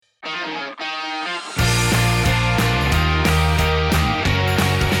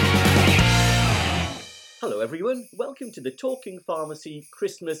everyone. Welcome to the Talking Pharmacy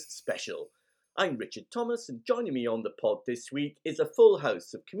Christmas special. I'm Richard Thomas, and joining me on the pod this week is a full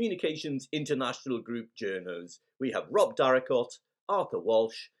house of Communications International Group journos. We have Rob Darracott, Arthur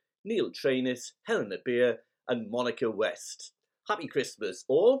Walsh, Neil Trainis, Helena Beer, and Monica West. Happy Christmas,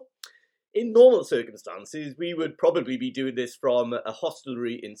 all. In normal circumstances, we would probably be doing this from a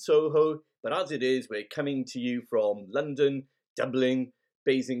hostelry in Soho, but as it is, we're coming to you from London, Dublin,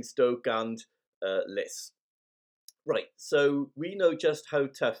 Basingstoke, and Liss. Right, so we know just how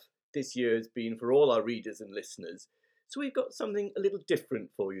tough this year has been for all our readers and listeners, so we've got something a little different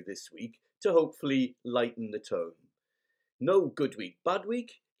for you this week to hopefully lighten the tone. No good week, bad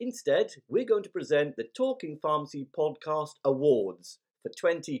week. Instead, we're going to present the Talking Pharmacy Podcast Awards for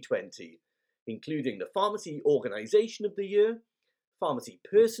 2020, including the Pharmacy Organisation of the Year, Pharmacy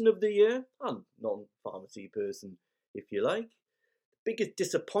Person of the Year, and non-pharmacy person, if you like, biggest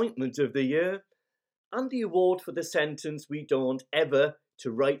disappointment of the year, and the award for the sentence we don't want ever to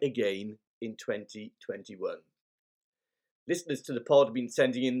write again in 2021. Listeners to the pod have been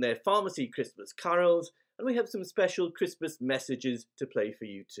sending in their pharmacy Christmas carols, and we have some special Christmas messages to play for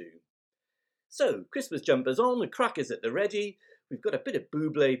you too. So, Christmas jumpers on, and crackers at the ready. We've got a bit of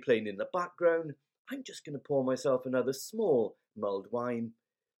Bublé playing in the background. I'm just going to pour myself another small mulled wine.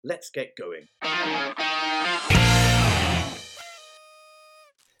 Let's get going.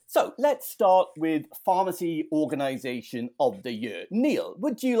 So let's start with Pharmacy Organisation of the Year. Neil,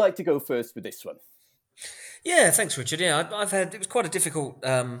 would you like to go first with this one? Yeah, thanks, Richard. Yeah, it was quite a difficult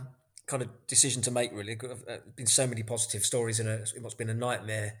kind of decision to make, really. There's been so many positive stories in what's been an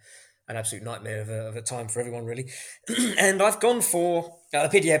absolute nightmare of a time for everyone, really. And I've gone for the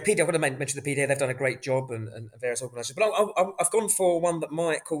PDA. I've got to mention the PDA. They've done a great job and various organisations. But I've gone for one that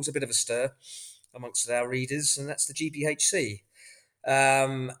might cause a bit of a stir amongst our readers, and that's the GPHC.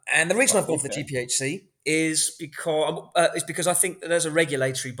 And the reason I've gone for the GPHC is because I think that as a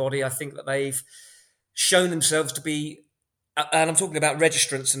regulatory body, I think that they've shown themselves to be, and I'm talking about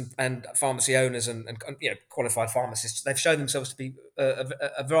registrants and pharmacy owners and qualified pharmacists. They've shown themselves to be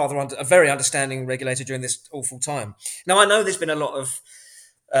a very understanding regulator during this awful time. Now, I know there's been a lot of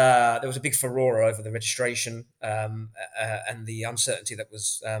there was a big furore over the registration and the uncertainty that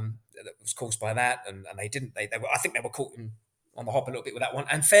was caused by that, and they didn't. They were, I think they were caught on the hop a little bit with that one,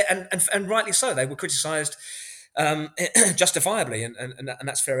 and rightly so. They were criticised justifiably, and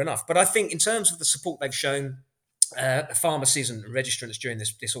that's fair enough. But I think in terms of the support they've shown pharmacies and registrants during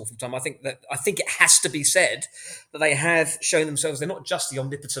this awful time, I think it has to be said that they have shown themselves. They're not just the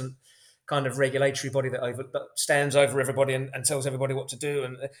omnipotent kind of regulatory body that stands over everybody and tells everybody what to do.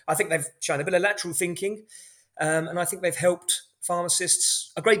 And I think they've shown a bit of lateral thinking, and I think they've helped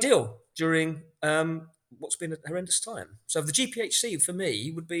pharmacists a great deal during what's been a horrendous time. So the GPHC, for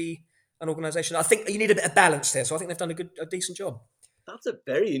me, would be an organisation. I think you need a bit of balance there, so I think they've done a decent job. That's a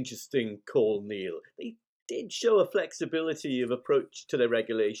very interesting call, Neil. They did show a flexibility of approach to their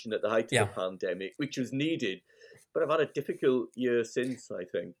regulation at the height of the pandemic, which was needed, but I've had a difficult year since, I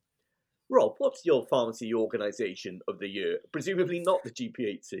think. Rob, what's your pharmacy organisation of the year? Presumably not the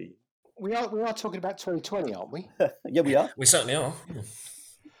GPHC. We are talking about 2020, aren't we? Yeah, we are. We certainly are.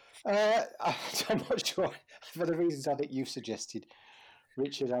 I'm not sure, for the reasons I think you've suggested,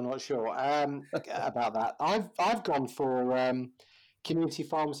 Richard. I'm not sure about that. I've gone for Community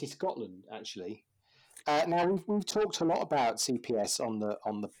Pharmacy Scotland, actually. Now we've talked a lot about CPS on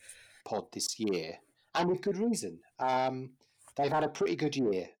the pod this year, and with good reason. They've had a pretty good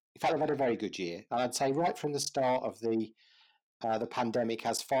year. In fact, they've had a very good year. And I'd say right from the start of the pandemic,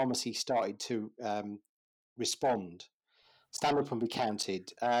 as pharmacy started to respond, stand up and be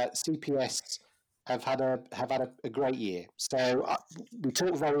counted, CPS have had a great year. So we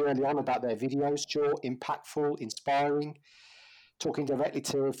talked very early on about their videos, short, impactful, inspiring, talking directly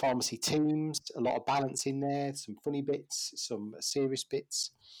to pharmacy teams, a lot of balance in there, some funny bits, some serious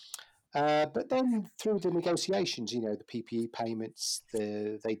bits. But then through the negotiations, the PPE payments,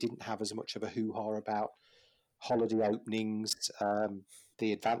 they didn't have as much of a hoo-ha about holiday openings,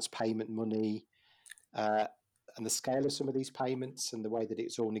 the advance payment money, and the scale of some of these payments and the way that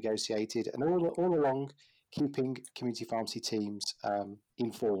it's all negotiated, and all along keeping community pharmacy teams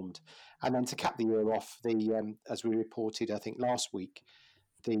informed. And then to cap the year off, as we reported, I think last week,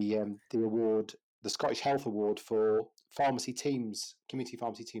 the award, the Scottish Health Award for pharmacy teams, community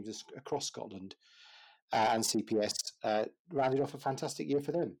pharmacy teams across Scotland and CPS, rounded off a fantastic year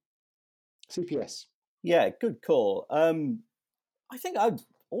for them. CPS. Yeah, good call. I think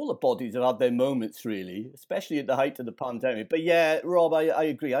all the bodies have had their moments, really, especially at the height of the pandemic. But yeah, Rob, I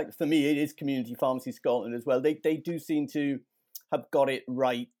agree. For me, it is Community Pharmacy Scotland as well. They do seem to have got it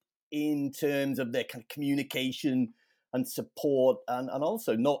right in terms of their kind of communication and support, and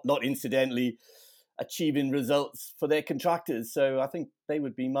also not incidentally achieving results for their contractors. So I think they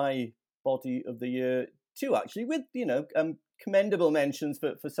would be my body of the year too, actually, with commendable mentions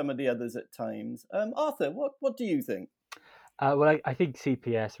for some of the others at times. Arthur, what do you think? Well, I think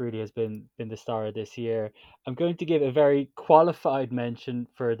CPS really has been the star of this year. I'm going to give a very qualified mention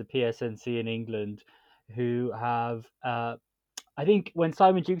for the PSNC in England, who have, I think when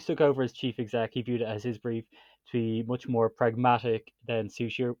Simon Dukes took over as chief exec, he viewed it as his brief to be much more pragmatic than Sue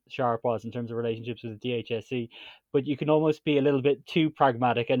Sharp was in terms of relationships with the DHSC. But you can almost be a little bit too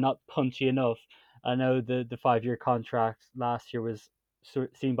pragmatic and not punchy enough. I know the 5-year contract last year was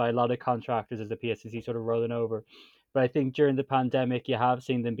seen by a lot of contractors as the PSNC sort of rolling over. But I think during the pandemic, you have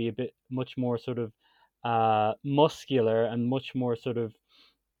seen them be a bit much more sort of muscular and much more sort of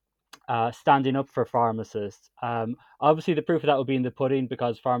standing up for pharmacists. Obviously, the proof of that will be in the pudding,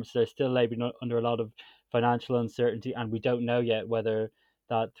 because pharmacists are still laboring under a lot of financial uncertainty, and we don't know yet whether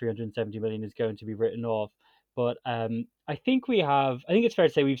that 370 million is going to be written off. But I think it's fair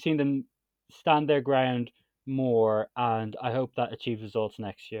to say we've seen them stand their ground more, and I hope that achieves results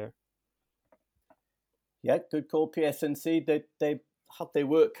next year. Yeah, good call, PSNC. They have their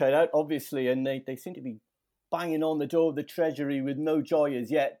work cut out, obviously, and they seem to be banging on the door of the Treasury with no joy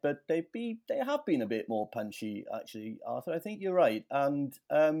as yet, but they have been a bit more punchy, actually, Arthur. I think you're right, and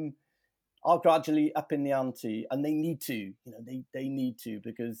are gradually up in the ante, and they need to. They need to,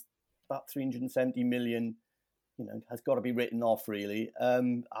 because that 370 million, has got to be written off, really,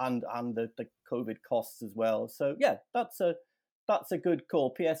 and the COVID costs as well. So yeah, that's a good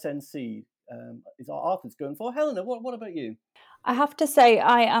call. PSNC is what Arthur's going for. Helena, what about you? I have to say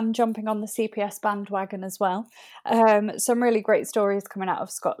I am jumping on the CPS bandwagon as well. Some really great stories coming out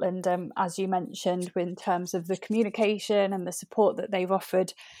of Scotland, as you mentioned, in terms of the communication and the support that they've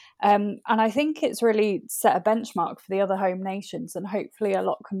offered. And I think it's really set a benchmark for the other home nations, and hopefully a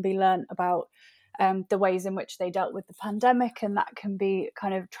lot can be learnt about the ways in which they dealt with the pandemic, and that can be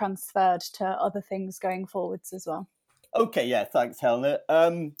kind of transferred to other things going forwards as well. Okay, yeah, thanks, Helena.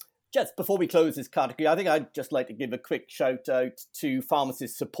 Just before we close this category, I think I'd just like to give a quick shout out to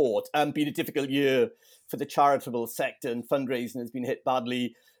pharmacist support. Been a difficult year for the charitable sector, and fundraising has been hit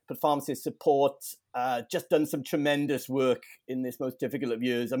badly. But pharmacist support just done some tremendous work in this most difficult of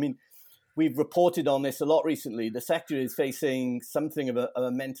years. I mean, we've reported on this a lot recently. The sector is facing something of a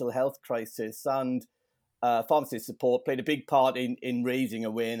mental health crisis, and pharmacist support played a big part in raising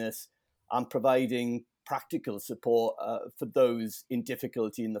awareness and providing practical support for those in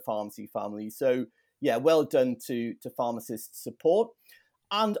difficulty in the pharmacy family. So yeah, well done to pharmacist support.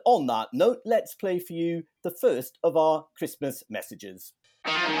 And on that note, let's play for you the first of our Christmas messages.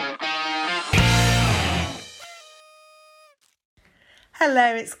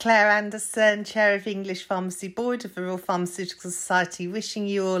 Hello, it's Claire Anderson, Chair of English Pharmacy Board of the Royal Pharmaceutical Society, wishing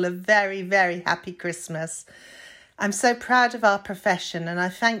you all a very, very happy Christmas. I'm so proud of our profession, and I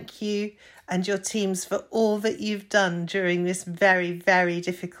thank you and your teams for all that you've done during this very, very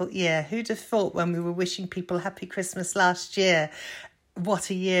difficult year. Who'd have thought, when we were wishing people happy Christmas last year, what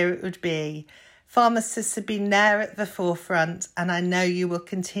a year it would be. Pharmacists have been there at the forefront, and I know you will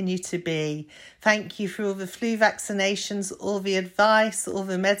continue to be. Thank you for all the flu vaccinations, all the advice, all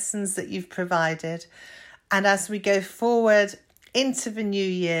the medicines that you've provided. And as we go forward into the new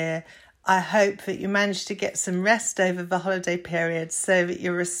year, I hope that you manage to get some rest over the holiday period so that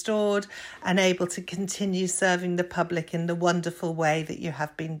you're restored and able to continue serving the public in the wonderful way that you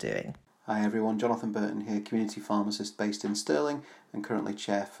have been doing. Hi everyone, Jonathan Burton here, community pharmacist based in Stirling and currently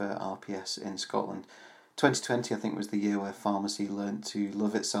chair for RPS in Scotland. 2020 I think was the year where pharmacy learnt to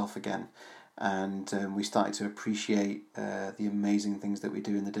love itself again, and we started to appreciate the amazing things that we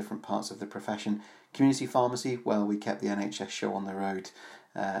do in the different parts of the profession. Community pharmacy, well, we kept the NHS show on the road,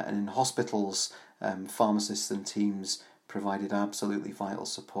 and in hospitals, pharmacists and teams provided absolutely vital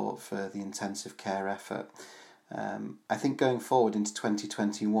support for the intensive care effort. I think going forward into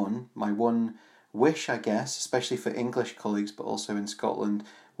 2021, my one wish, I guess, especially for English colleagues but also in Scotland,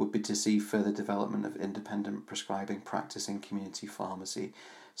 would be to see further development of independent prescribing practice in community pharmacy.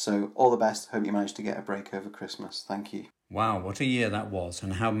 So all the best, hope you managed to get a break over Christmas. Thank you. Wow, what a year that was,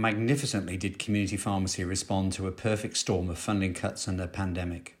 and how magnificently did community pharmacy respond to a perfect storm of funding cuts and a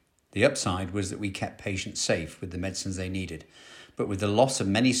pandemic. The upside was that we kept patients safe with the medicines they needed, but with the loss of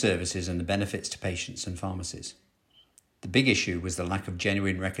many services and the benefits to patients and pharmacies. The big issue was the lack of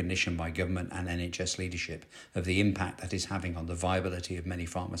genuine recognition by government and NHS leadership of the impact that is having on the viability of many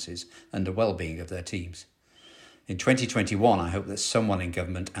pharmacies and the well-being of their teams. In 2021, I hope that someone in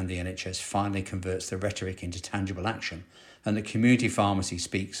government and the NHS finally converts the rhetoric into tangible action and that community pharmacy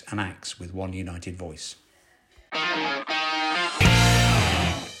speaks and acts with one united voice.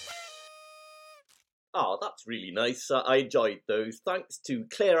 Oh, that's really nice. I enjoyed those. Thanks to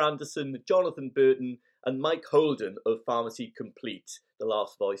Claire Anderson, Jonathan Burton, and Mike Holden of Pharmacy Complete, the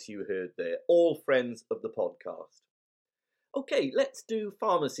last voice you heard there, all friends of the podcast. Okay, let's do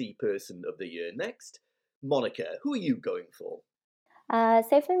Pharmacy Person of the Year next. Monica, who are you going for?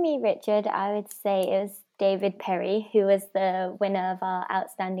 So for me, Richard, I would say it was David Perry, who was the winner of our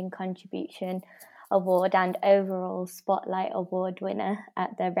Outstanding Contribution Award and overall Spotlight Award winner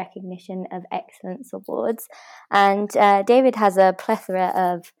at the Recognition of Excellence Awards. And David has a plethora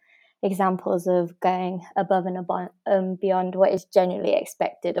of examples of going above and beyond what is generally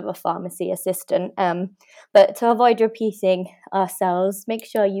expected of a pharmacy assistant. But to avoid repeating ourselves, make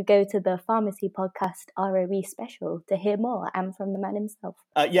sure you go to the Pharmacy Podcast ROE special to hear more, and from the man himself.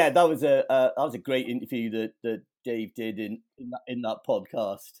 Yeah, that was a great interview that Dave did in that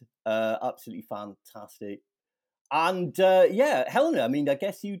podcast. Absolutely fantastic. And Helena, I mean, I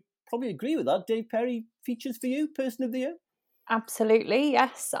guess you probably agree with that. Dave Perry features for you, Person of the Year? Absolutely,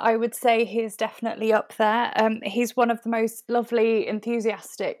 yes. I would say he's definitely up there. He's one of the most lovely,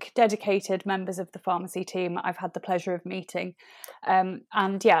 enthusiastic, dedicated members of the pharmacy team I've had the pleasure of meeting.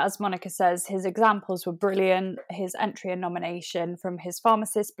 And yeah, as Monica says, his examples were brilliant. His entry and nomination from his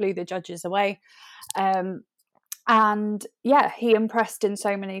pharmacist blew the judges away. And yeah, he impressed in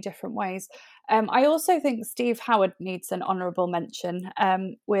so many different ways. I also think Steve Howard needs an honourable mention.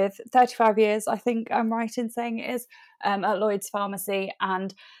 With 35 years, I think I'm right in saying it is, at Lloyd's Pharmacy,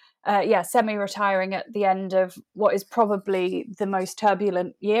 and semi-retiring at the end of what is probably the most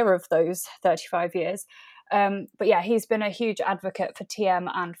turbulent year of those 35 years. But yeah, he's been a huge advocate for TM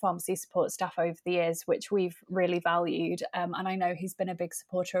and pharmacy support staff over the years, which we've really valued. And I know he's been a big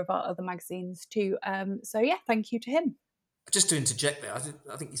supporter of our other magazines too. So yeah, thank you to him. Just to interject there,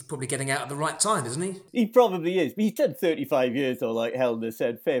 I think he's probably getting out at the right time, isn't he? He probably is. He's done 35 years, though, like Helena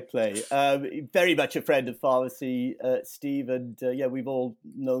said. Fair play. Very much a friend of pharmacy, Steve. And we've all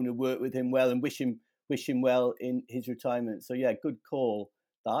known and worked with him well and wish him well in his retirement. So yeah, good call,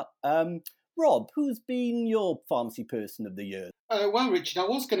 that. Rob, who's been your Pharmacy Person of the Year? Well, Richard, I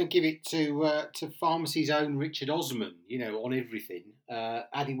was going to give it to Pharmacy's own Richard Osman, on everything.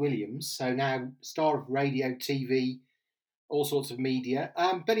 Addy Williams, so now star of radio, TV, all sorts of media.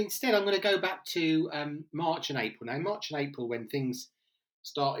 But instead, I'm going to go back to March and April. Now, March and April, when things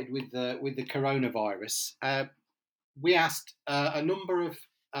started with the coronavirus, we asked a number of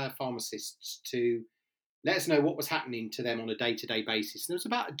pharmacists to let us know what was happening to them on a day-to-day basis. And there was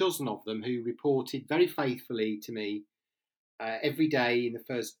about a dozen of them who reported very faithfully to me every day in the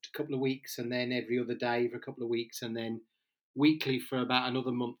first couple of weeks, and then every other day for a couple of weeks, and then weekly for about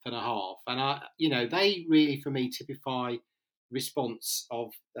another month and a half. And they really, for me, typify response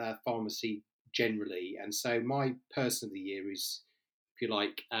of pharmacy generally. And so my Person of the Year is, if you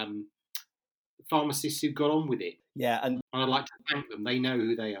like, pharmacists who got on with it. Yeah, and I'd like to thank them. They know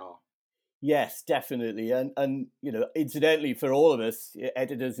who they are. Yes, definitely. And incidentally, for all of us,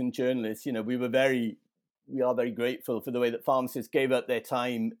 editors and journalists, we are very grateful for the way that pharmacists gave up their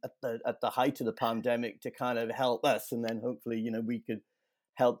time at the height of the pandemic to kind of help us. And then hopefully, we could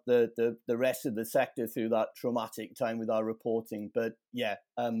help the rest of the sector through that traumatic time with our reporting. But yeah,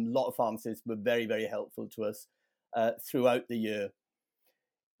 a lot of pharmacists were very, very helpful to us throughout the year.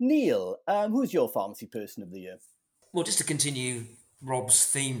 Neil, who's your Pharmacy Person of the Year? Well, just to continue Rob's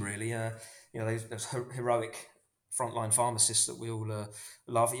theme, really, those heroic frontline pharmacists that we all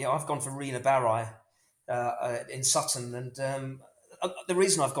love. Yeah, I've gone for Rena Barry in Sutton, and the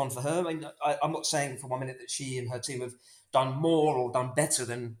reason I've gone for her, I'm not saying for 1 minute that she and her team have done more or done better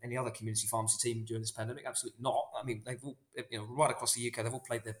than any other community pharmacy team during this pandemic. Absolutely not. I mean, they've all, right across the UK, they've all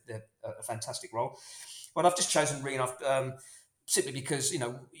played a fantastic role. But I've just chosen Rena simply because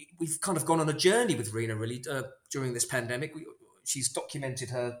we've kind of gone on a journey with Rena really during this pandemic. She's documented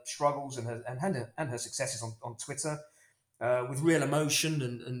her struggles and her successes on Twitter with real emotion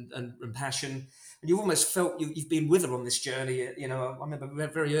and passion. And you've almost felt you've been with her on this journey. I remember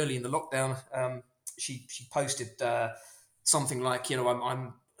very early in the lockdown, she posted something like,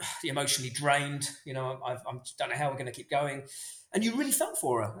 I'm emotionally drained. I don't know how we're going to keep going. And you really felt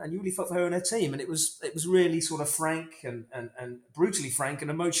for her, and you really felt for her and her team. And it was really sort of frank and brutally frank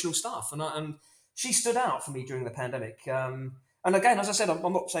and emotional stuff. And she stood out for me during the pandemic. And again, as I said,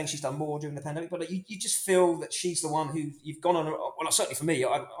 I'm not saying she's done more during the pandemic, but you just feel that she's the one who you've gone on. Well, certainly for me,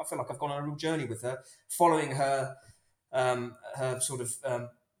 I feel like I've gone on a real journey with her, following her sort of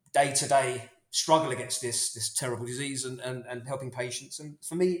day-to-day struggle against this terrible disease and helping patients. And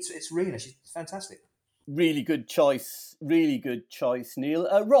for me, it's Rena. She's fantastic. Really good choice,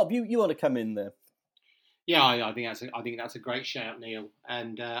 Neil. Rob, you want to come in there? Yeah, I think that's a great shout, Neil.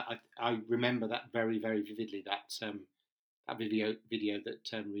 And I remember that very, very vividly. That video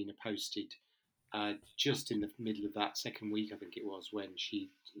that Rena posted just in the middle of that second week, I think it was, when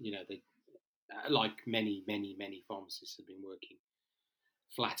she, they, like many pharmacists, have been working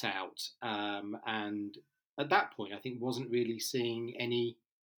flat out, and at that point, I think wasn't really seeing any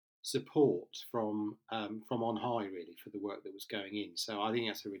support from on high, really, for the work that was going in. So I think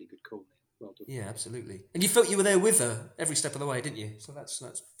that's a really good call. Well done. Yeah, absolutely. And you felt you were there with her every step of the way, didn't you? So that's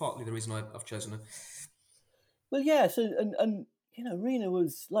partly the reason I've chosen her. Well, yeah. So and Rena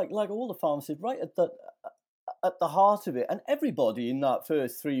was like all the pharmacists, right at the heart of it, and everybody in that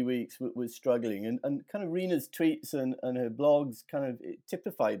first 3 weeks was struggling, and kind of Rena's tweets and her blogs kind of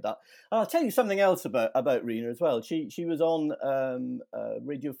typified that. And I'll tell you something else about Rena as well. She was on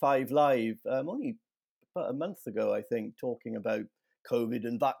Radio 5 Live only about a month ago, I think, talking about COVID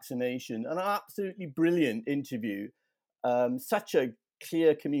and vaccination, an absolutely brilliant interview. Such a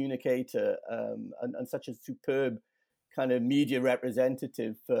clear communicator, and such a superb kind of media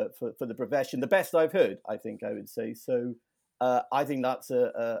representative for the profession. The best I've heard, I think I would say. So I think that's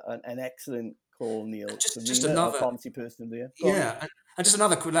an excellent call, Neil. Just another pharmacy person of the year. Yeah, and just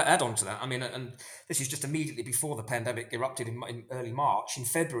another quick add-on to that. I mean, and this is just immediately before the pandemic erupted in early March. In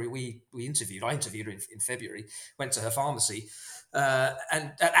February, I interviewed her in February, went to her pharmacy,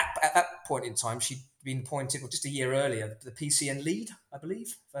 and at that point in time, she'd been appointed, just a year earlier, the PCN lead, I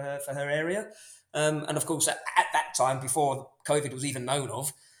believe, for her area. And of course, at that time, before COVID was even known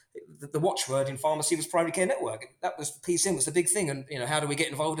of, the watchword in pharmacy was primary care network. That was PCN was the big thing. And, how do we get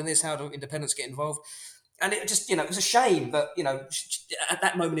involved in this? How do independents get involved? And it just, it was a shame that, at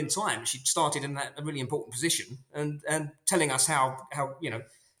that moment in time, she started in a really important position and telling us how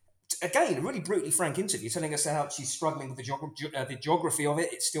again, a really brutally frank interview, telling us how she's struggling with the geography of it.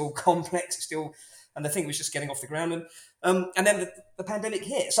 It's still complex. It's still, and the thing was just getting off the ground. And then the pandemic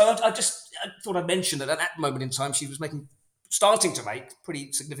hit. So I thought I'd mention that at that moment in time, she was starting to make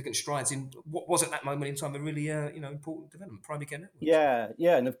pretty significant strides in what was at that moment in time a really important development, primary care networks.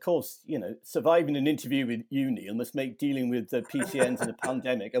 Yeah, and of course, surviving an interview with you, Neil, must make dealing with the PCNs and the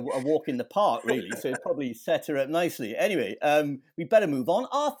pandemic a walk in the park, really. So it probably set her up nicely. Anyway, we better move on.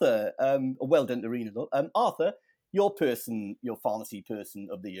 Arthur, well done to Rena, though. Arthur, your pharmacy person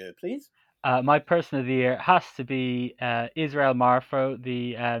of the year, please. My person of the year has to be Israel Marfo,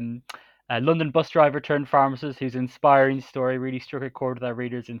 the London bus driver turned pharmacist, whose inspiring story really struck a chord with our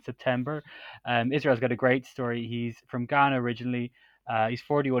readers in September. Israel's got a great story. He's from Ghana originally. He's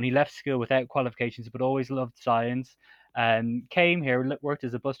 41. He left school without qualifications, but always loved science. Came here, worked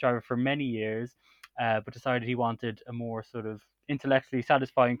as a bus driver for many years, but decided he wanted a more sort of intellectually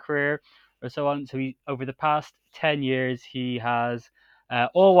satisfying career or so on. So over the past 10 years, he has,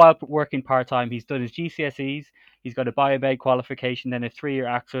 all while working part-time, he's done his GCSEs. He's got a biomed qualification, then a 3-year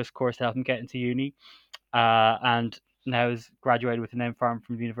access course to help him get into uni, and now is graduated with an MPharm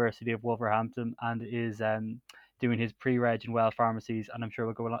from the University of Wolverhampton and is doing his pre-reg in Well Pharmacies, and I'm sure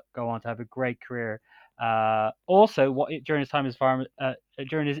will go on to have a great career. Also, during his time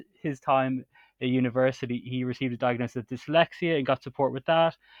his time at university, he received a diagnosis of dyslexia and got support with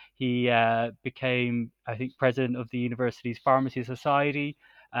that. He became, I think, president of the university's pharmacy society.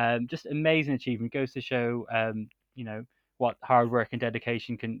 Just amazing achievement. Goes to show, what hard work and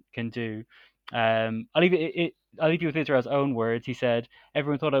dedication can do. I'll leave you with Israel's own words. He said,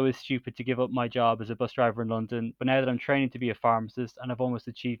 "Everyone thought I was stupid to give up my job as a bus driver in London, but now that I'm training to be a pharmacist and I've almost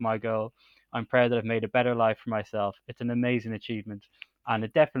achieved my goal, I'm proud that I've made a better life for myself. It's an amazing achievement." And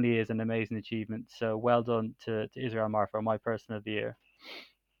it definitely is an amazing achievement. So well done to Israel Marfo, my person of the year.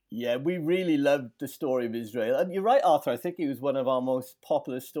 Yeah, we really loved the story of Israel. And you're right, Arthur. I think it was one of our most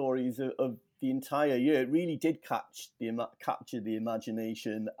popular stories of the entire year. It really did capture the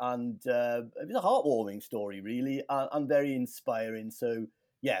imagination. And it was a heartwarming story, really, and very inspiring. So,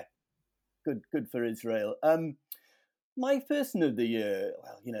 yeah, good for Israel. My person of the year,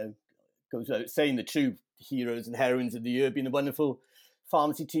 well, goes without saying, the true heroes and heroines of the year have been the wonderful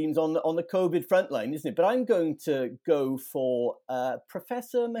pharmacy teams on the COVID frontline, isn't it? But I'm going to go for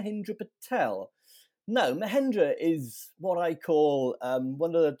Professor Mahendra Patel. Now, Mahendra is what I call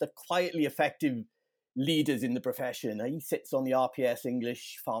one of the quietly effective leaders in the profession. He sits on the RPS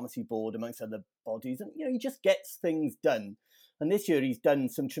English Pharmacy Board, amongst other bodies, and he just gets things done. And this year he's done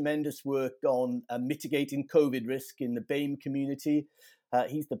some tremendous work on mitigating COVID risk in the BAME community.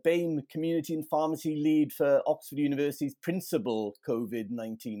 He's the BAME Community and Pharmacy Lead for Oxford University's principal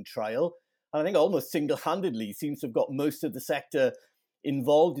COVID-19 trial. And I think almost single-handedly seems to have got most of the sector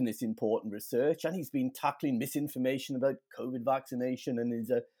involved in this important research, and he's been tackling misinformation about COVID vaccination, and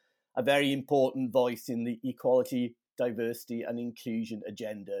is a very important voice in the equality, diversity and inclusion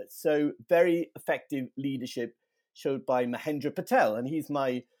agenda. So very effective leadership showed by Mahendra Patel, and he's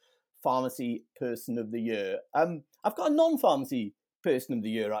my Pharmacy Person of the Year. I've got a non-pharmacy Person of the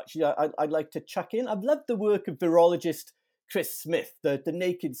Year, actually. I'd like to chuck in. I've loved the work of virologist Chris Smith, the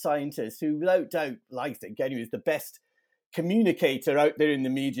naked scientist, who without doubt, I think anyway, is the best communicator out there in the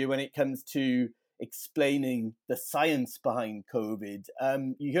media when it comes to explaining the science behind COVID.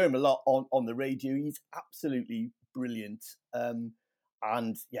 You hear him a lot on the radio. He's absolutely brilliant.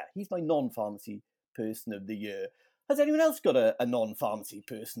 And yeah, he's my non-pharmacy Person of the Year. Has anyone else got a non-pharmacy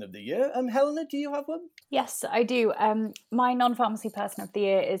Person of the Year? Helena, do you have one? Yes, I do. My non-pharmacy Person of the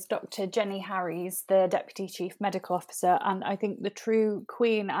Year is Dr. Jenny Harries, the Deputy Chief Medical Officer, and I think the true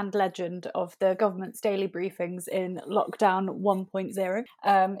queen and legend of the government's daily briefings in lockdown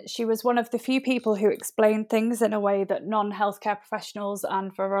 1.0. She was one of the few people who explained things in a way that non-healthcare professionals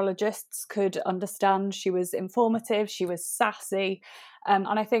and virologists could understand. She was informative, she was sassy, and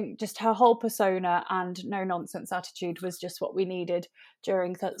I think just her whole persona and no-nonsense attitude was just what we needed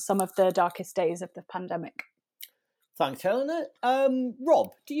during some of the darkest days of the pandemic. Thanks, Helena.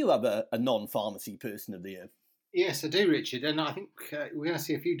 Rob, do you have a non-pharmacy Person of the Year? Yes, I do, Richard. And I think we're going to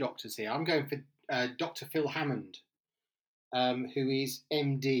see a few doctors here. I'm going for Dr. Phil Hammond, who is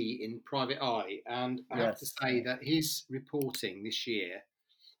MD in Private Eye. And I have to say that his reporting this year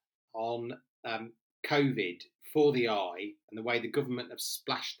on COVID for the eye and the way the government have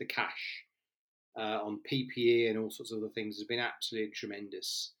splashed the cash on PPE and all sorts of other things has been absolutely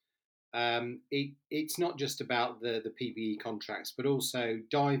tremendous. It's not just about the PPE contracts, but also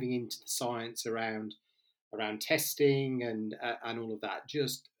diving into the science around testing and all of that.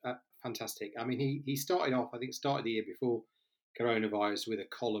 Just fantastic. I mean, he started off, I think, started the year before coronavirus with a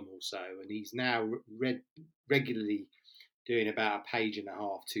column or so, and he's now regularly doing about a page and a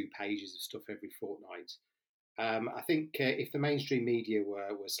half, 2 pages of stuff every fortnight. I think if the mainstream media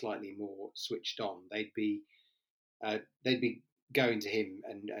were slightly more switched on, they'd be going to him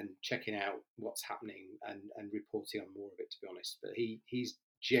and checking out what's happening and reporting on more of it, to be honest. But he's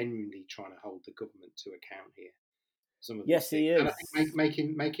genuinely trying to hold the government to account here. Yes, he is. And I think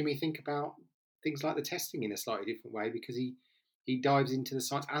making me think about things like the testing in a slightly different way, because he dives into the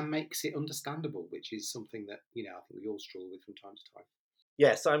science and makes it understandable, which is something that, I think we all struggle with from time to time.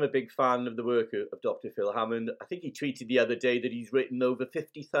 Yes, I'm a big fan of the work of Dr. Phil Hammond. I think he tweeted the other day that he's written over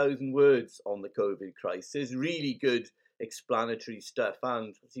 50,000 words on the COVID crisis. Really good explanatory stuff.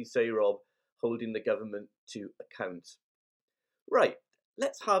 And, as you say, Rob, holding the government to account. Right,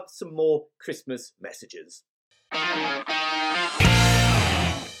 let's have some more Christmas messages.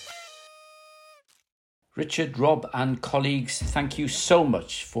 Richard, Rob and colleagues, thank you so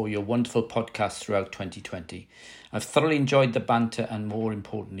much for your wonderful podcast throughout 2020. I've thoroughly enjoyed the banter and, more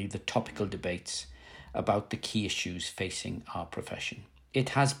importantly, the topical debates about the key issues facing our profession. It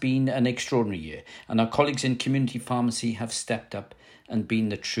has been an extraordinary year, and our colleagues in community pharmacy have stepped up and been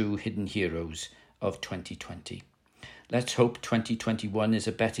the true hidden heroes of 2020. Let's hope 2021 is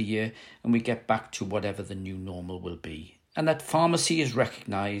a better year and we get back to whatever the new normal will be, and that pharmacy is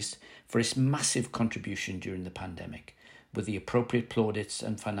recognised for its massive contribution during the pandemic, with the appropriate plaudits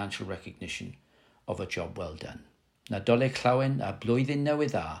and financial recognition of a job well done. Nadolig llawen a blwyddyn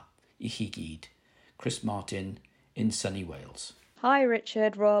newydd dda I chi gyd. Chris Martin in sunny Wales. Hi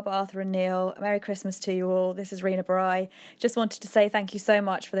Richard, Rob, Arthur and Neil. Merry Christmas to you all. This is Rena Bry. Just wanted to say thank you so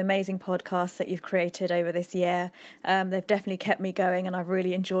much for the amazing podcasts that you've created over this year. They've definitely kept me going and I've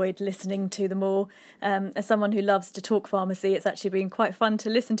really enjoyed listening to them all. As someone who loves to talk pharmacy, it's actually been quite fun to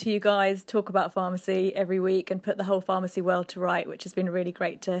listen to you guys talk about pharmacy every week and put the whole pharmacy world to right, which has been really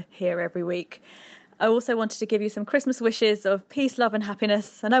great to hear every week. I also wanted to give you some Christmas wishes of peace, love and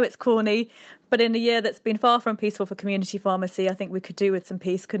happiness. I know it's corny, but in a year that's been far from peaceful for community pharmacy, I think we could do with some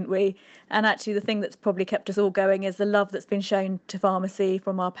peace, couldn't we? And actually the thing that's probably kept us all going is the love that's been shown to pharmacy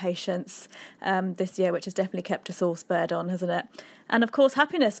from our patients this year, which has definitely kept us all spurred on, hasn't it? And of course,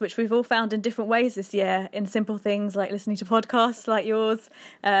 happiness, which we've all found in different ways this year, in simple things like listening to podcasts like yours,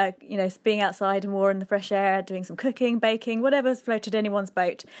 being outside more in the fresh air, doing some cooking, baking, whatever's floated anyone's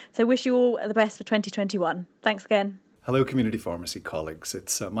boat. So wish you all the best for 2021. Thanks again. Hello, community pharmacy colleagues.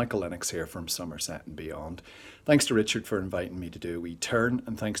 It's Michael Lennox here from Somerset and beyond. Thanks to Richard for inviting me to do a wee turn,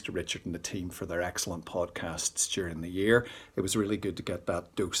 and thanks to Richard and the team for their excellent podcasts during the year. It was really good to get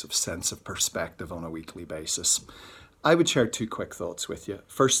that dose of sense of perspective on a weekly basis. I would share 2 quick thoughts with you.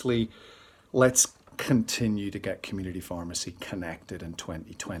 Firstly, let's continue to get community pharmacy connected in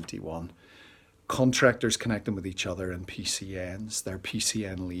 2021. contractors connecting with each other and PCNs, their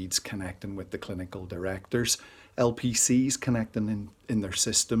PCN leads connecting with the clinical directors, LPCs connecting in their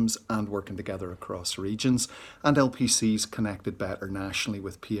systems and working together across regions, and LPCs connected better nationally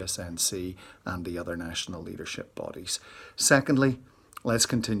with PSNC and the other national leadership bodies. Secondly, let's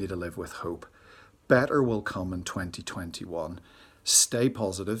continue to live with hope. Better will come in 2021. Stay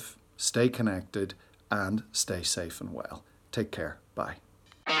positive, stay connected, and stay safe and well. Take care. Bye.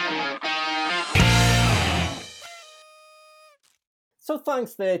 So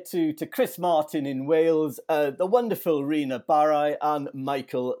thanks there to Chris Martin in Wales, the wonderful Rena Barai and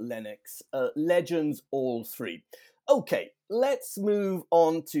Michael Lennox. Legends all three. Okay, let's move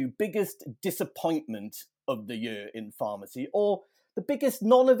on to biggest disappointment of the year in pharmacy, or the biggest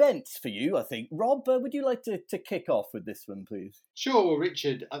non-events for you, I think. Rob, would you like to kick off with this one, please? Sure,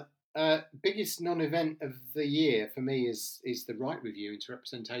 Richard. Biggest non-event of the year for me is the Right Review into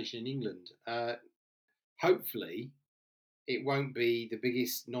representation in England. Hopefully, it won't be the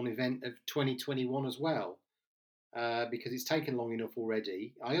biggest non-event of 2021 as well, because it's taken long enough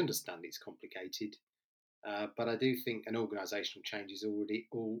already. I understand it's complicated, but I do think an organisational changes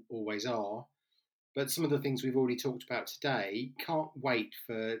always are. But some of the things we've already talked about today can't wait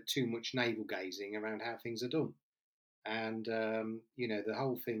for too much navel gazing around how things are done. And, the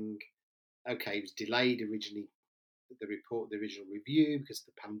whole thing, okay, it was delayed originally, the original review because of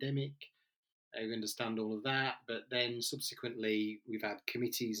the pandemic. We understand all of that. But then subsequently, we've had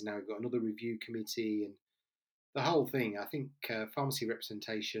committees. Now we've got another review committee. And the whole thing, I think pharmacy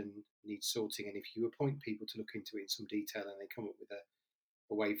representation needs sorting. And if you appoint people to look into it in some detail and they come up with a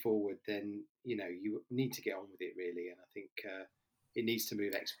way forward, then you need to get on with it really, and I think it needs to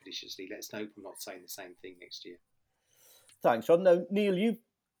move expeditiously. Let's hope I'm not saying the same thing next year. Thanks, Rob. Now, Neil, you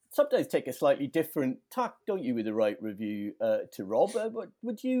sometimes take a slightly different tack, don't you, with the Right Review to Rob?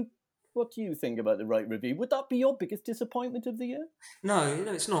 What do you think about the Right Review? Would that be your biggest disappointment of the year? No,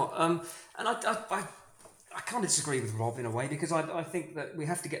 it's not. And I can't disagree with Rob in a way, because I think that we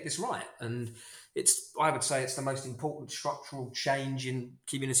have to get this right, and I would say it's the most important structural change in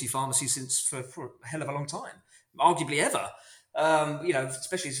community pharmacy for a hell of a long time, arguably ever.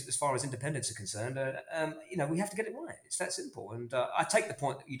 Especially as far as independents are concerned, we have to get it right. It's that simple. And I take the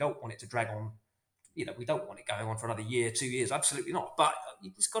point that you don't want it to drag on. We don't want it going on for another year, 2 years. Absolutely not. But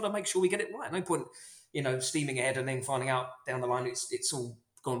you just got to make sure we get it right. No point, steaming ahead and then finding out down the line it's all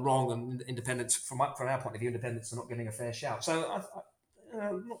gone wrong, and independents, from our point of view, independents are not getting a fair shout. So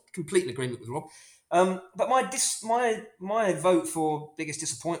I'm not completely in agreement with Rob. But my vote for biggest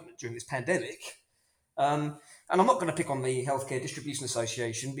disappointment during this pandemic, and I'm not going to pick on the Healthcare Distribution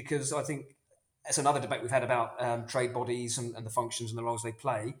Association, because I think it's another debate we've had about trade bodies and the functions and the roles they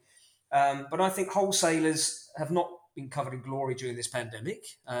play. But I think wholesalers have not been covered in glory during this pandemic.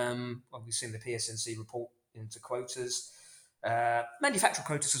 We've seen the PSNC report into quotas. Manufacturer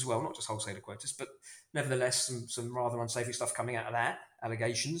quotas as well, not just wholesaler quotas, but nevertheless some rather unsavory stuff coming out of that,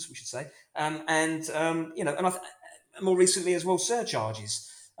 allegations we should say, and more recently as well, surcharges.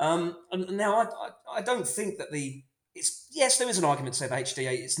 And now I don't think that yes, there is an argument to say the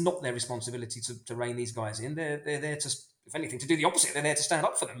HDA, it's not their responsibility to rein these guys in. They're there to, if anything, to do the opposite. They're there to stand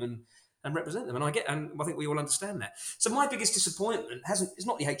up for them and represent them, and I think we all understand that. So my biggest disappointment is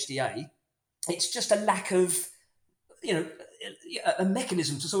not the HDA, it's just a lack of a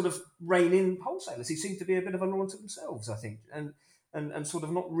mechanism to sort of rein in wholesalers who seem to be a bit of a law unto themselves, I think, and sort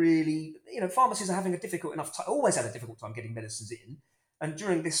of not really, pharmacies are having always had a difficult time getting medicines in, and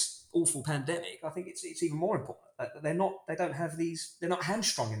during this awful pandemic, I think it's even more important that they're not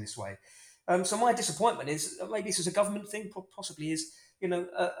hamstrung in this way. So my disappointment is, maybe this is a government thing, possibly is,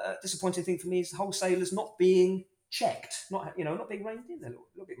 a disappointing thing for me is wholesalers not being checked, not being reined in a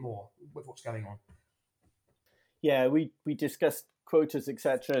little bit more with what's going on. Yeah, we discussed quotas,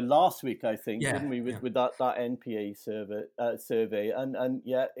 etc. last week, I think, didn't we, with that NPA survey, and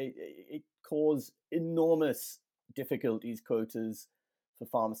it caused enormous difficulties, quotas, for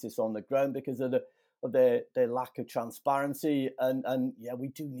pharmacists on the ground because of their lack of transparency, and we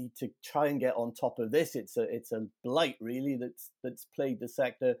do need to try and get on top of this. It's a blight really that's plagued the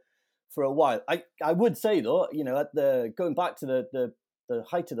sector for a while. I would say though, going back to the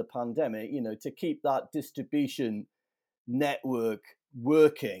height of the pandemic, to keep that distribution network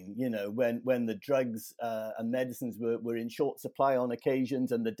working, when the drugs and medicines were in short supply on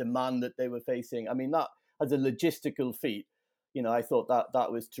occasions, and the demand that they were facing, I mean, that as a logistical feat, I thought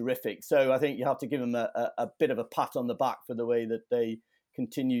that was terrific. So I think you have to give them a bit of a pat on the back for the way that they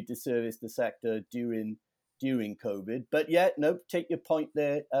continued to service the sector during during COVID. But yeah, no, take your point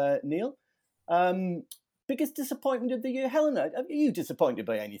there, Neil. biggest disappointment of the year? Helena, are you disappointed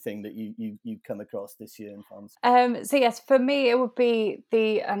by anything that you've come across this year in pharmacy? So yes, for me it would be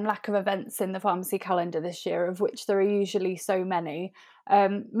the lack of events in the pharmacy calendar this year, of which there are usually so many.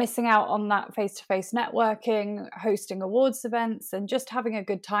 Missing out on that face-to-face networking, hosting awards events, and just having a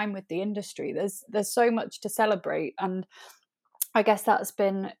good time with the industry. There's so much to celebrate, and I guess that's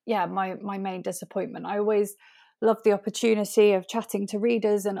been my main disappointment. I always love the opportunity of chatting to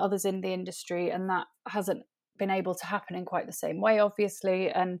readers and others in the industry, and that hasn't been able to happen in quite the same way, obviously,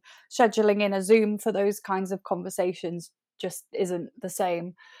 and scheduling in a Zoom for those kinds of conversations just isn't the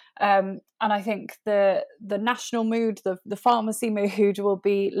same. And I think the national mood, the pharmacy mood will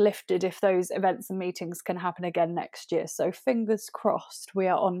be lifted if those events and meetings can happen again next year. So fingers crossed we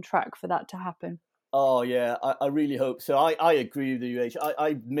are on track for that to happen. Oh yeah, I really hope so. I agree with you, H.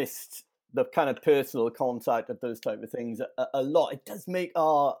 I missed the kind of personal contact of those type of things a lot. It does make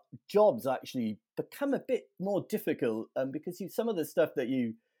our jobs actually become a bit more difficult, because some of the stuff that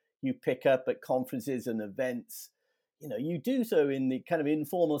you pick up at conferences and events, you do so in the kind of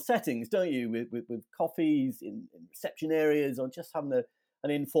informal settings, don't you? With coffees in reception areas, or just having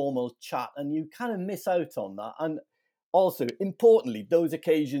an informal chat, and you kind of miss out on that. And also, importantly, those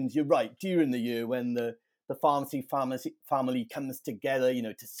occasions, you're right, during the year when the pharmacy family comes together,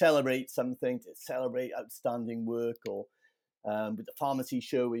 to celebrate something, to celebrate outstanding work, or with the pharmacy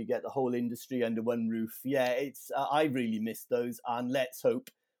show where you get the whole industry under one roof. Yeah, I really miss those, and let's hope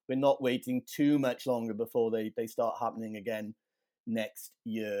we're not waiting too much longer before they start happening again next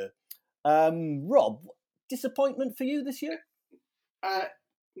year. Rob, disappointment for you this year?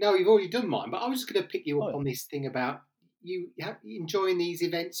 No, you've already done mine, but I was just going to pick you up on this thing about you enjoying these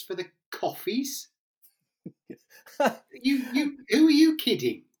events for the coffees. Who are you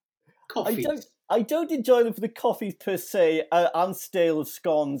kidding? Coffees. I don't enjoy them for the coffees per se, and stale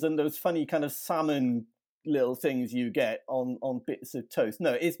scones and those funny kind of salmon little things you get on bits of toast.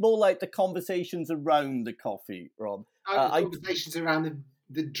 No, it's more like the conversations around the coffee, Rob. Conversations around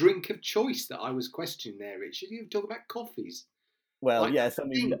the drink of choice that I was questioning there, Richard. You were talking about coffees. Well, yes, I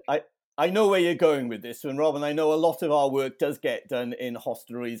mean, I know where you're going with this one, Rob, and I know a lot of our work does get done in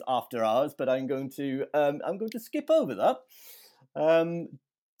hostelries after hours, but I'm going to skip over that.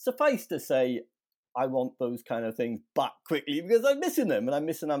 Suffice to say, I want those kind of things back quickly because I'm missing them, and I'm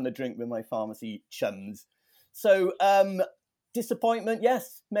missing having a drink with my pharmacy chums. So, disappointment,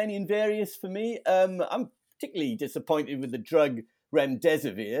 yes, many and various for me. I'm particularly disappointed with the drug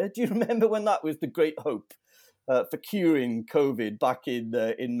remdesivir. Do you remember when that was the great hope for curing COVID back in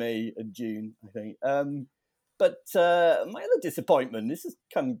May and June, I think? But my other disappointment, this has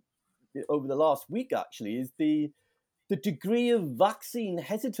come over the last week actually, is the degree of vaccine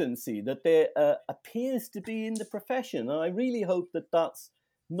hesitancy that there appears to be in the profession. And I really hope that that's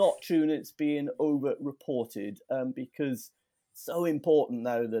not true and it's being over-reported, because it's so important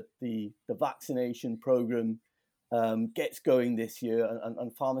now that the vaccination program gets going this year,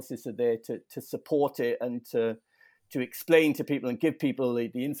 and pharmacists are there to support it and to explain to people and give people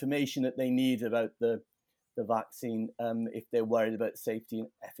the information that they need about the vaccine, if they're worried about safety and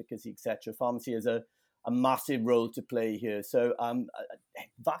efficacy, etc. Pharmacy has a massive role to play here. So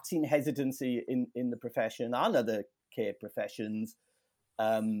vaccine hesitancy in the profession and other care professions,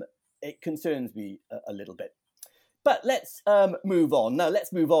 it concerns me a little bit. But let's move on. Now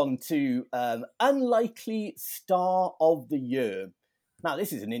let's move on to Unlikely Star of the Year. Now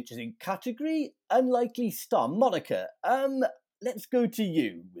this is an interesting category, Unlikely Star. Monica, let's go to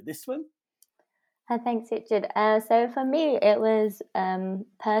you with this one. Thanks, Richard. So for me, it was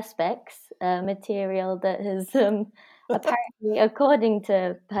Perspex, material that has apparently, according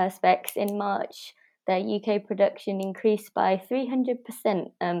to Perspex, in March, their UK production increased by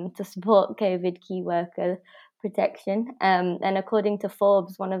 300% to support COVID key worker protection. And according to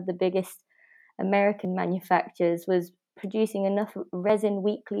Forbes, one of the biggest American manufacturers was producing enough resin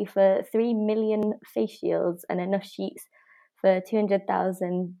weekly for 3 million face shields and enough sheets for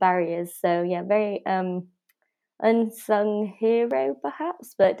 200,000 barriers. So yeah, very unsung hero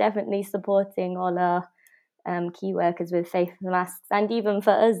perhaps, but definitely supporting all our key workers with face masks. And even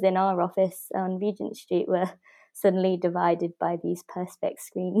for us in our office on Regent Street, we're suddenly divided by these Perspex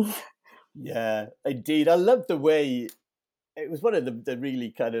screens. Yeah, indeed. I love the way it was one of the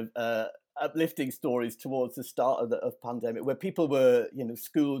really kind of uplifting stories towards the start of the pandemic, where people were,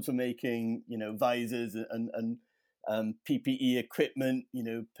 schools were making, visors and PPE equipment,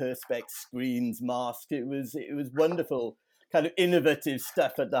 Perspex screens, masks. It was wonderful, kind of innovative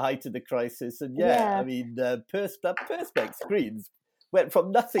stuff at the height of the crisis. And I mean, Perspex screens, went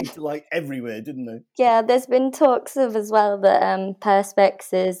from nothing to like everywhere, didn't they? Yeah, there's been talks of as well that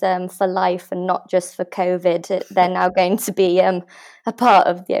Perspex is for life and not just for COVID. They're now going to be a part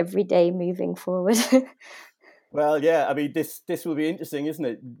of the everyday moving forward. Well, yeah, I mean, this will be interesting, isn't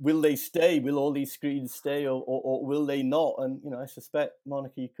it? Will they stay? Will all these screens stay, or will they not? And, you know, I suspect,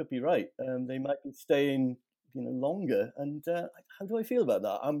 Monica, you could be right. They might be staying, you know, longer. And how do I feel about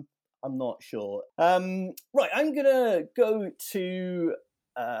that? I'm not sure. Right, I'm going to go to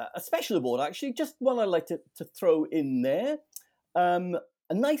a special award, actually, just one I'd like to throw in there. A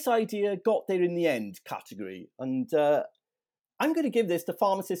nice idea, got there in the end category. And I'm going to give this to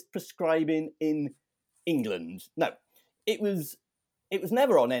pharmacist prescribing in England. Now, it was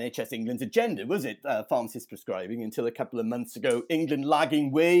never on NHS England's agenda, was it, pharmacist prescribing, until a couple of months ago, England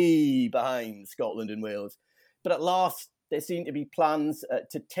lagging way behind Scotland and Wales. But at last, there seem to be plans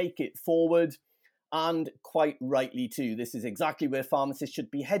to take it forward, and quite rightly too. This is exactly where pharmacists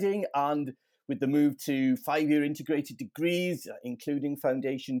should be heading, and with the move to 5-year integrated degrees, including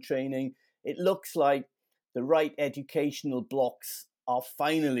foundation training, it looks like the right educational blocks are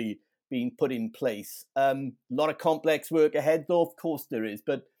finally being put in place. A lot of complex work ahead, though, of course there is,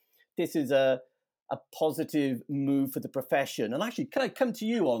 but this is a positive move for the profession. And actually, can I come to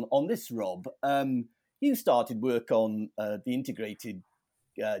you on this, Rob? You started work on the integrated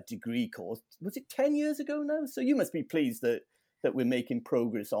degree course. Was it 10 years ago now? So you must be pleased that we're making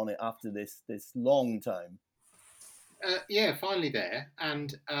progress on it after this long time. Yeah, finally there.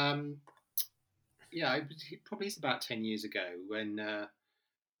 And yeah, it probably is about 10 years ago when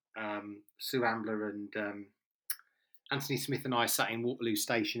Sue Ambler and Anthony Smith and I sat in Waterloo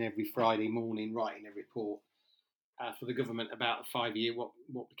Station every Friday morning writing a report for the government about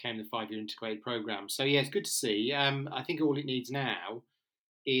what became the 5-year integrated programme. So yeah, it's good to see. I think all it needs now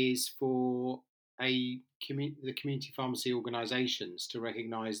is for the community pharmacy organisations to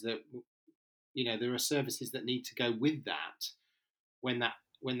recognise that, you know, there are services that need to go with that when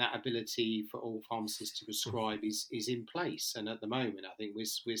that ability for all pharmacists to prescribe is in place. And at the moment, I think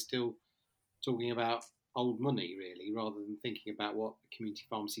we're still talking about old money, really, rather than thinking about what a community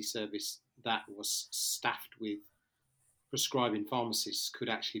pharmacy service that was staffed with prescribing pharmacists could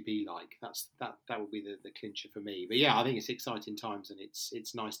actually be like. That would be the clincher for me. But yeah, I think it's exciting times, and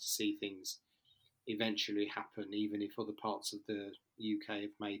it's nice to see things eventually happen, even if other parts of the UK have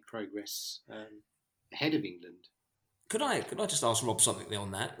made progress ahead of England. Could I just ask Rob something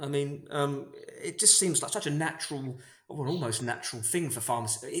on that? I mean, it just seems like such a natural, or almost natural thing for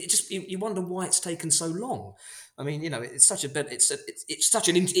pharmacists. It just you wonder why it's taken so long. I mean, you know, it's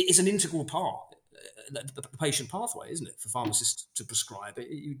an integral part, the patient pathway, isn't it, for pharmacists to prescribe?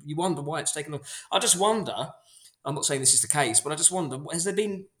 You wonder why it's taken long. I just wonder. I'm not saying this is the case, but I just wonder, has there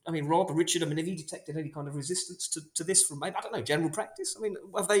been, I mean, Rob or Richard, I mean, have you detected any kind of resistance to this from, maybe, I don't know, general practice? I mean,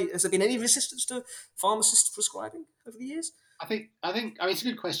 has there been any resistance to pharmacists prescribing over the years? I think it's a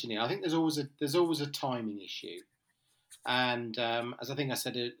good question here. I think there's always a timing issue. And as I think I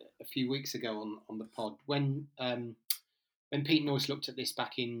said a few weeks ago on the pod, when Pete Noyce looked at this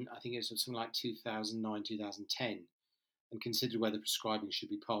back in, I think it was something like 2009, 2010, and considered whether prescribing should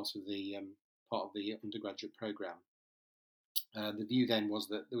be part of the undergraduate programme. The view then was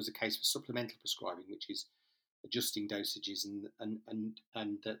that there was a case for supplemental prescribing, which is adjusting dosages,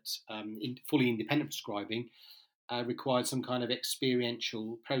 and that fully independent prescribing required some kind of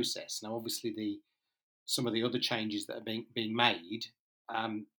experiential process. Now, obviously, some of the other changes that are being made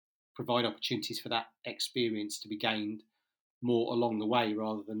provide opportunities for that experience to be gained more along the way,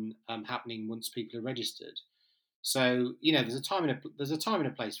 rather than happening once people are registered. So, you know, there's a time and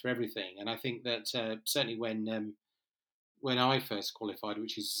a place for everything, and I think that certainly when I first qualified,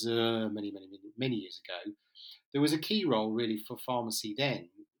 which is many years ago, there was a key role really for pharmacy then,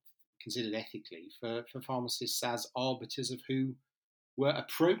 considered ethically, for pharmacists as arbiters of who were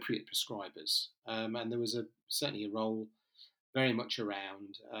appropriate prescribers, and there was certainly a role very much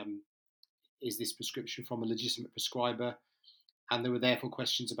around is this prescription from a legitimate prescriber. And there were therefore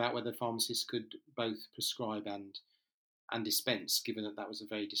questions about whether pharmacists could both prescribe and dispense, given that was a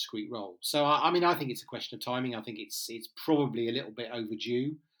very discrete role. So, I mean, I think it's a question of timing. I think it's probably a little bit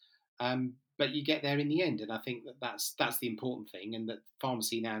overdue, but you get there in the end. And I think that's the important thing, and that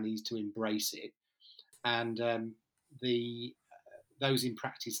pharmacy now needs to embrace it. And those in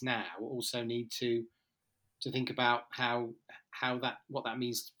practice now also need to think about what that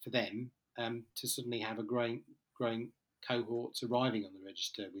means for them, to suddenly have a growing cohorts arriving on the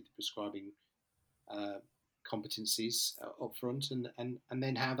register with prescribing competencies up front, and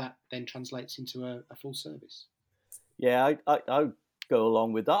then how that then translates into a full service. Yeah, I go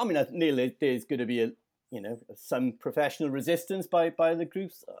along with that. I mean, nearly there's going to be some professional resistance by the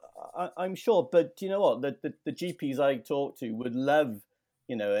groups, I'm sure. But do you know what? The GPs I talk to would love,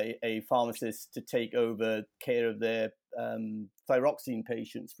 a pharmacist to take over care of their thyroxine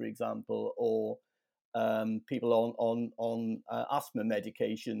patients, for example, or people on asthma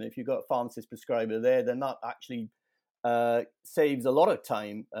medication. If you've got a pharmacist prescriber there, then that actually saves a lot of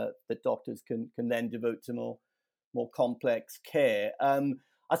time that doctors can then devote to more complex care.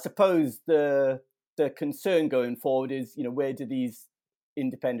 I suppose the concern going forward is, where do these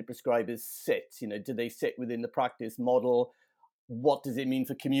independent prescribers sit? Do they sit within the practice model? What does it mean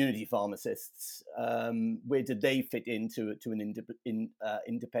for community pharmacists? Where do they fit into an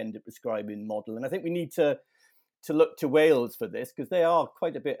independent prescribing model? And I think we need to look to Wales for this, because they are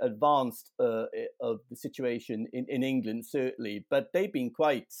quite a bit advanced of the situation in England, certainly. But they've been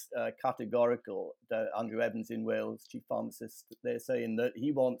quite categorical. Andrew Evans in Wales, chief pharmacist, they're saying that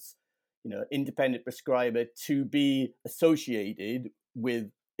he wants, independent prescriber to be associated with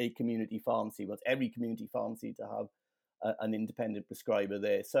a community pharmacy. He wants every community pharmacy to have an independent prescriber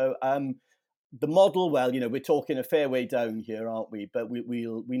there. So the model, well, we're talking a fair way down here, aren't we? But we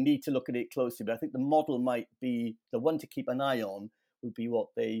need to look at it closely. But I think the model might be the one to keep an eye on. Will be what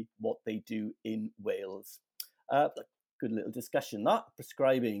they do in Wales. Good little discussion. That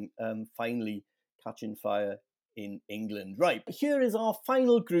prescribing finally catching fire in England. Right, here is our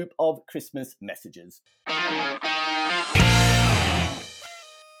final group of Christmas messages.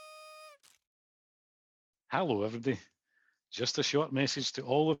 Hello, everybody. Just a short message to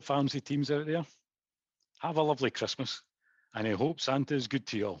all the pharmacy teams out there. Have a lovely Christmas, and I hope Santa is good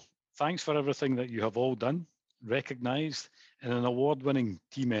to you all. Thanks for everything that you have all done, recognised in an award-winning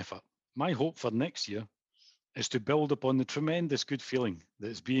team effort. My hope for next year is to build upon the tremendous good feeling that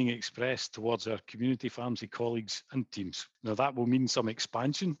is being expressed towards our community pharmacy colleagues and teams. Now, that will mean some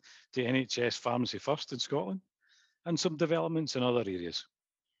expansion to NHS Pharmacy First in Scotland and some developments in other areas.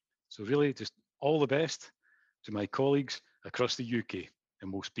 So really, just all the best to my colleagues across the UK,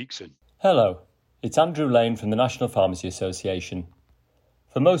 and we'll speak soon. Hello, it's Andrew Lane from the National Pharmacy Association.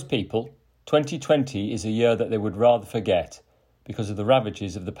 For most people, 2020 is a year that they would rather forget because of the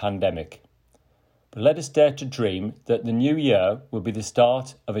ravages of the pandemic. But let us dare to dream that the new year will be the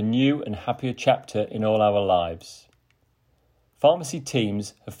start of a new and happier chapter in all our lives. Pharmacy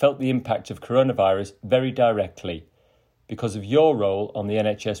teams have felt the impact of coronavirus very directly because of your role on the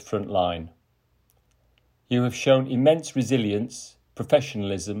NHS front line. You have shown immense resilience,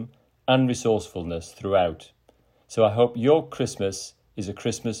 professionalism and resourcefulness throughout. So I hope your Christmas is a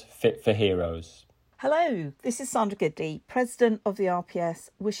Christmas fit for heroes. Hello, this is Sandra Gidley, President of the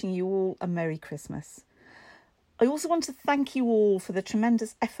RPS, wishing you all a Merry Christmas. I also want to thank you all for the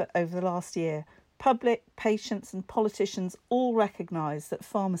tremendous effort over the last year. Public, patients and politicians all recognise that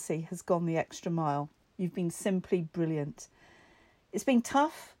pharmacy has gone the extra mile. You've been simply brilliant. It's been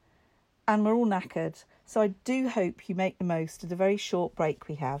tough and we're all knackered, so I do hope you make the most of the very short break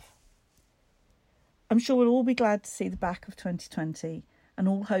we have. I'm sure we'll all be glad to see the back of 2020 and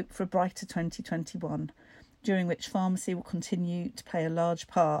all hope for a brighter 2021, during which pharmacy will continue to play a large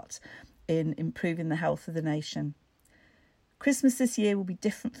part in improving the health of the nation. Christmas this year will be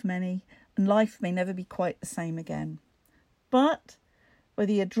different for many, and life may never be quite the same again. But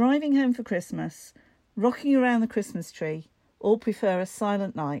whether you're driving home for Christmas, rocking around the Christmas tree, or prefer a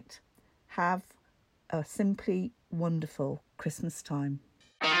silent night, have a simply wonderful Christmas time.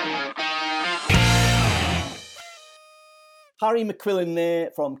 Harry McQuillan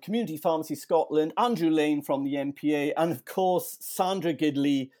there from Community Pharmacy Scotland, Andrew Lane from the MPA, and of course Sandra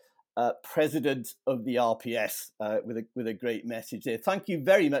Gidley, President of the RPS, with a great message there. Thank you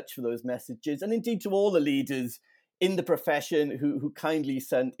very much for those messages, and indeed to all the leaders in the profession who kindly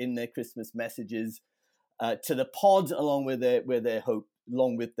sent in their Christmas messages to the pod along with their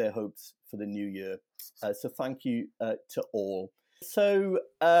hopes for the new year. So thank you to all. So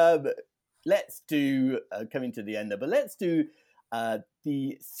let's do, coming to the end there, but let's do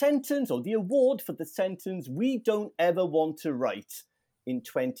the sentence or the award for the sentence we don't ever want to write in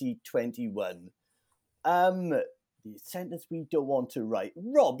 2021. The sentence we don't want to write.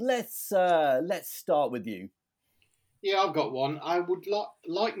 Rob, let's start with you. Yeah, I've got one. I would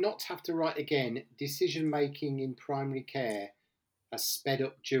like not to have to write again. Decision making in primary care has sped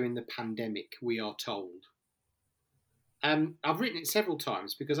up during the pandemic, we are told. I've written it several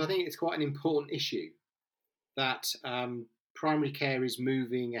times because I think it's quite an important issue that primary care is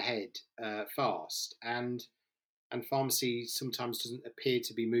moving ahead fast, and pharmacy sometimes doesn't appear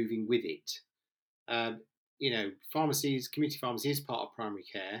to be moving with it. Community pharmacy is part of primary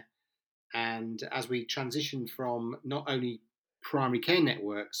care, and as we transition from not only primary care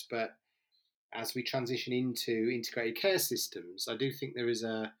networks but as we transition into integrated care systems, I do think there is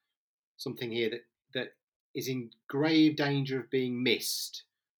something here that is in grave danger of being missed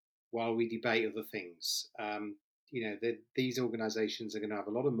while we debate other things. These organisations are going to have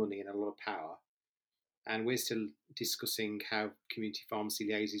a lot of money and a lot of power, and we're still discussing how community pharmacy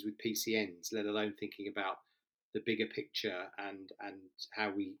liaises with PCNs, let alone thinking about the bigger picture and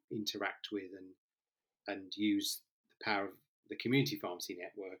how we interact with and use the power of the community pharmacy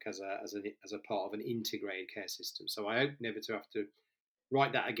network as a part of an integrated care system. So I hope never to have to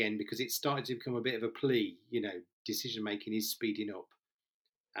write that again, because it's started to become a bit of a plea. Decision making is speeding up,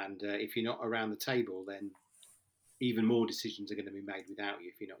 and if you're not around the table, then even more decisions are going to be made without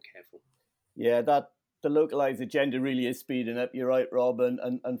you if you're not careful. Yeah, the localised agenda really is speeding up. You're right, Rob,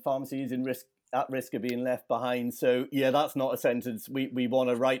 and pharmacy is at risk of being left behind. So yeah, that's not a sentence we want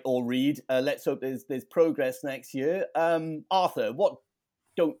to write or read. Let's hope there's progress next year. Arthur, what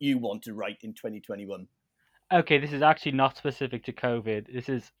don't you want to write in 2021? Okay, this is actually not specific to COVID. This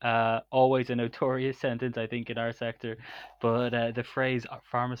is always a notorious sentence, I think, in our sector. But the phrase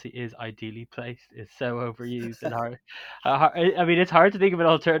 "pharmacy is ideally placed" is so overused and hard. I mean, it's hard to think of an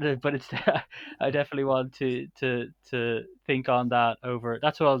alternative, but it's. I definitely want to think on that over.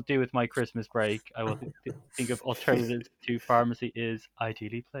 That's what I'll do with my Christmas break. I will think of alternatives to "pharmacy is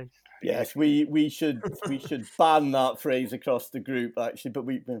ideally placed." Yes, we should ban that phrase across the group, actually. But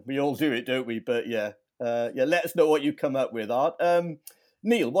we all do it, don't we? But yeah. Let us know what you come up with, Art.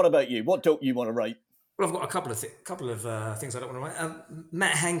 Neil, what about you? What don't you want to write? Well, I've got a couple of things I don't want to write.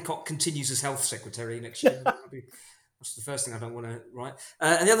 Matt Hancock continues as health secretary next year. That's the first thing I don't want to write.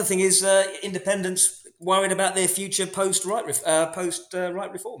 And the other thing is independents worried about their future post right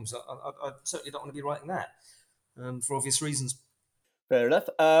reforms. I certainly don't want to be writing that for obvious reasons. Fair enough.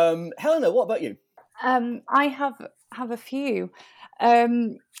 Helena, what about you? I have a few.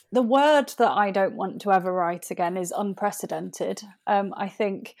 The word that I don't want to ever write again is unprecedented. I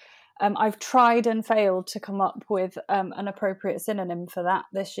think I've tried and failed to come up with an appropriate synonym for that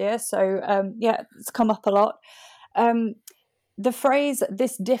this year. So it's come up a lot. The phrase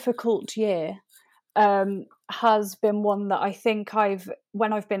 "this difficult year" has been one that I think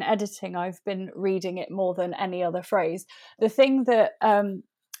when I've been editing, I've been reading it more than any other phrase. The thing that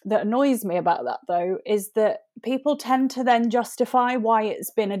annoys me about that, though, is that people tend to then justify why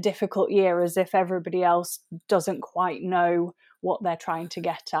it's been a difficult year as if everybody else doesn't quite know what they're trying to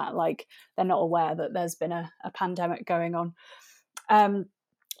get at. Like they're not aware that there's been a pandemic going on.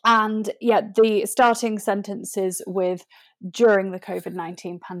 And yeah, the starting sentences with "during the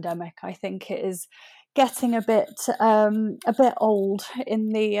COVID-19 pandemic," I think it is getting a bit old in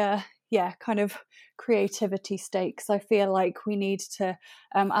the kind of creativity stakes. I feel like we need to,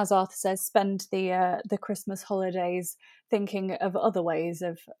 as Arthur says, spend the Christmas holidays thinking of other ways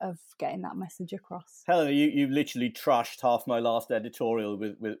of getting that message across. Helena, you literally trashed half my last editorial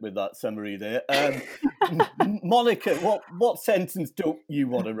with that summary there. Monica, what sentence don't you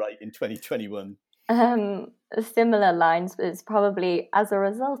want to write in 2021? Similar lines, but it's probably as a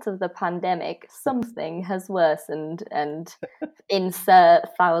result of the pandemic, something has worsened, and insert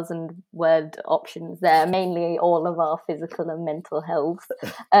 1,000-word options there, mainly all of our physical and mental health.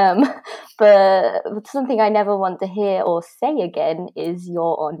 But something I never want to hear or say again is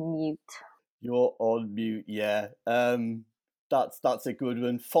 "you're on mute." You're on mute, yeah. That's a good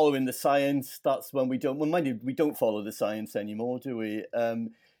one. Following the science, that's when we don't. Well, mind you, we don't follow the science anymore, do we?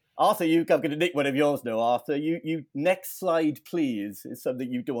 Arthur, I'm going to nick one of yours now, Arthur. You next slide, please, is something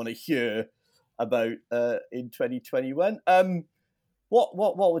you don't want to hear about in 2021. What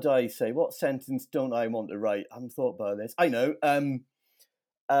would I say? What sentence don't I want to write? I haven't thought about this. I know.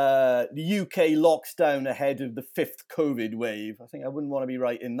 The UK locks down ahead of the 5th COVID wave. I think I wouldn't want to be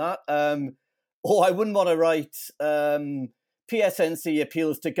writing that. Or I wouldn't want to write PSNC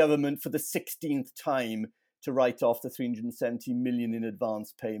appeals to government for the 16th time to write off the 370 million in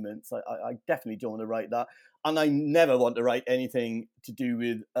advance payments. I definitely don't want to write that. And I never want to write anything to do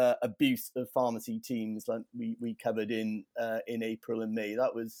with abuse of pharmacy teams like we covered in April and May.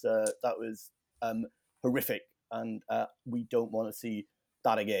 That was horrific, and we don't want to see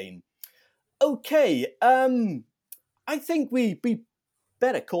that again. Okay, I think we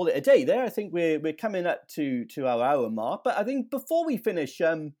better call it a day there. I think we're coming up to our hour mark. But I think before we finish,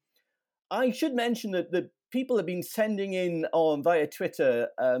 I should mention that the people have been sending in via Twitter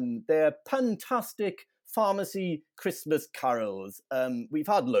their fantastic pharmacy Christmas carols. We've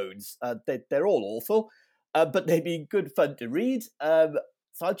had loads. They're all awful, but they've been good fun to read.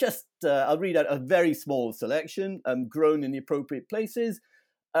 So I'll read out a very small selection, grown in the appropriate places.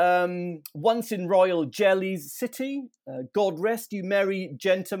 Once in Royal Jelly's City, God Rest You Merry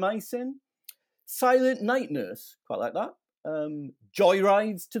Gentamicin. Silent Night Nurse, quite like that.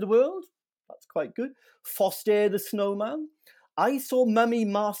 Joyrides to the World, that's quite good. Foster the Snowman. I Saw Mummy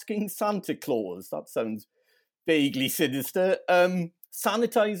Masking Santa Claus, that sounds vaguely sinister.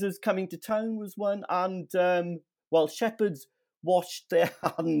 Sanitizers Coming to Town was one. And, while shepherds washed their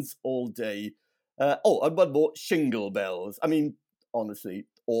hands all day. And one more, Shingle Bells. I mean, honestly,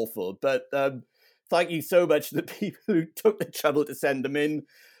 awful. But thank you so much to the people who took the trouble to send them in.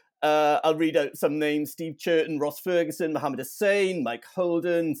 I'll read out some names: Steve Churton, Ross Ferguson, Mohammed Hussain, Mike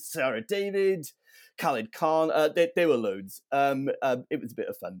Holden, Sarah David, Khalid Khan. There were loads. It was a bit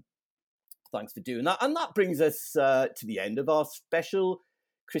of fun. Thanks for doing that. And that brings us to the end of our special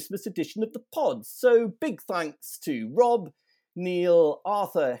Christmas edition of the pod. So big thanks to Rob, Neil,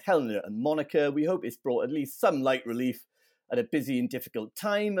 Arthur, Helena and Monica. We hope it's brought at least some light relief at a busy and difficult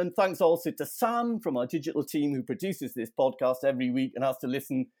time. And thanks also to Sam from our digital team who produces this podcast every week and has to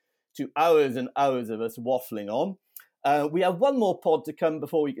listen to hours and hours of us waffling on. We have one more pod to come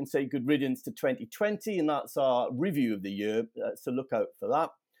before we can say good riddance to 2020, and that's our review of the year, so look out for that.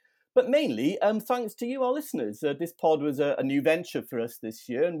 But mainly, thanks to you, our listeners. This pod was a new venture for us this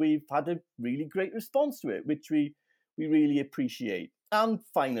year, and we've had a really great response to it, which we really appreciate. And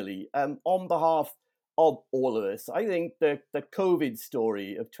finally, on behalf of all of us, I think the COVID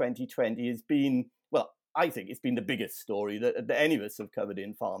story of 2020 has been, well, I think it's been the biggest story that any of us have covered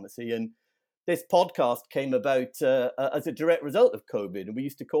in pharmacy. And this podcast came about as a direct result of COVID. And we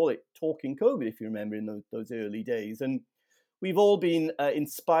used to call it Talking COVID, if you remember, in those early days. And we've all been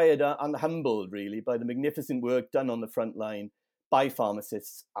inspired and humbled, really, by the magnificent work done on the front line by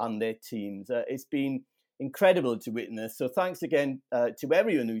pharmacists and their teams. It's been incredible to witness. So thanks again to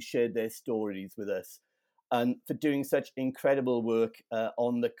everyone who shared their stories with us and for doing such incredible work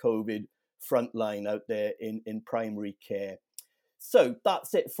on the COVID front line out there in primary care. So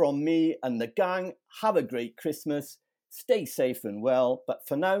that's it from me and the gang. Have a great Christmas. Stay safe and well. But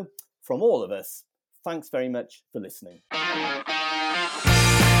for now, from all of us, thanks very much for listening.